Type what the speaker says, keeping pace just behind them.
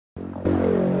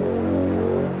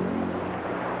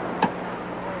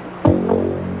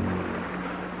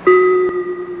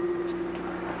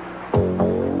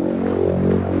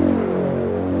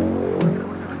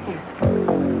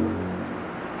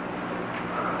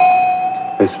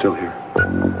They're still here.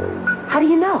 How do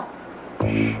you know?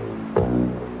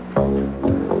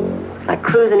 Like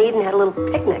Cruz and Eden had a little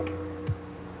picnic.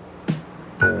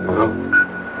 Well,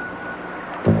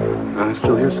 they're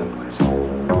still here someplace.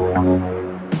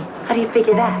 How do you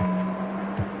figure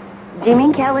that? Do you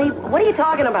mean Kelly? What are you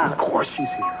talking about? Of course she's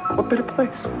here. What better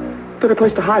place? Better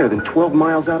place to hide her than 12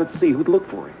 miles out at sea. Who'd look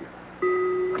for her?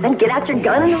 Then get out your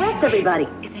gun and arrest everybody. Is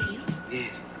that you? Yes.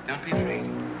 Don't be afraid.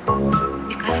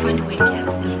 You've got to find a way to get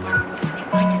us this far before they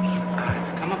find us here.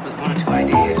 I've come up with one or two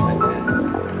ideas, but I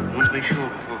want to make sure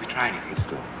before we try anything.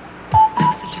 That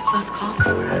was such a close call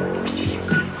for her. We're sure she was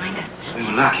going to find us. We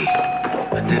were lucky,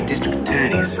 but the district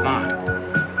attorney is smart.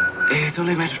 It's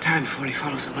only a matter of time before he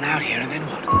follows someone out here, and then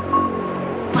what?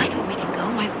 Why don't we go?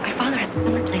 My father has a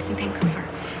summer place in Vancouver.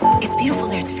 It's beautiful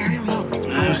there. It's very remote.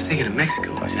 I was thinking of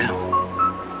Mexico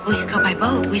myself. We could go by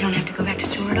boat. We don't have to go back to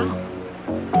shore at all.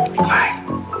 Be quiet.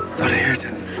 Thought I heard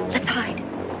something. Let's hide.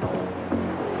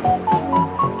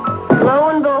 Lo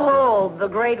and behold, the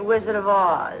great Wizard of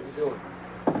Oz.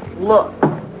 Look.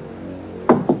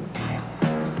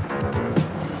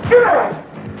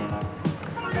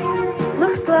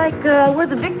 Looks like we're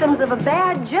the victims of a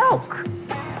bad joke.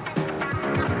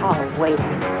 Oh, wait.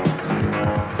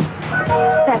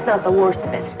 That's not the worst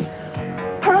of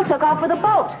it. Pearl took off with a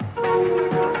boat.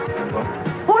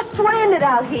 We're stranded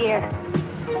out here.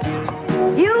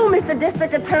 You, Mr.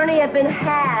 District Attorney, have been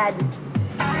had.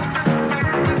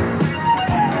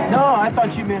 No, I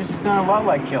thought you managed to sound a lot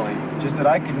like Kelly. Just that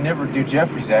I could never do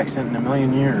Jeffrey's accent in a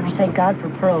million years. Well, thank God for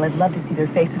Pearl. I'd love to see their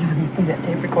faces when they see that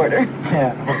tape recorder.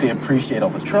 Yeah, I hope they appreciate all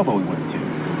the trouble we went to.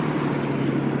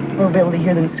 We'll be able to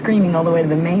hear them screaming all the way to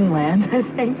the mainland, I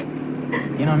think.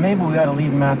 You know, maybe we ought to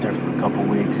leave them out there for a couple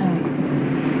weeks.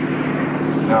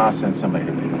 No, I'll send somebody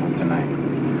to pick them up tonight.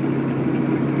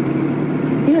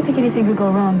 You don't think anything could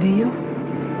go wrong, do you?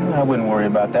 Well, I wouldn't worry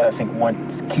about that. I think once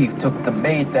Keith took the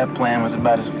bait, that plan was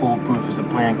about as foolproof as a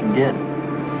plan can get.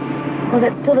 Well,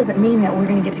 that still doesn't mean that we're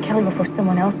going to get to Kelly before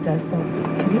someone else does, so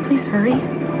can you please hurry?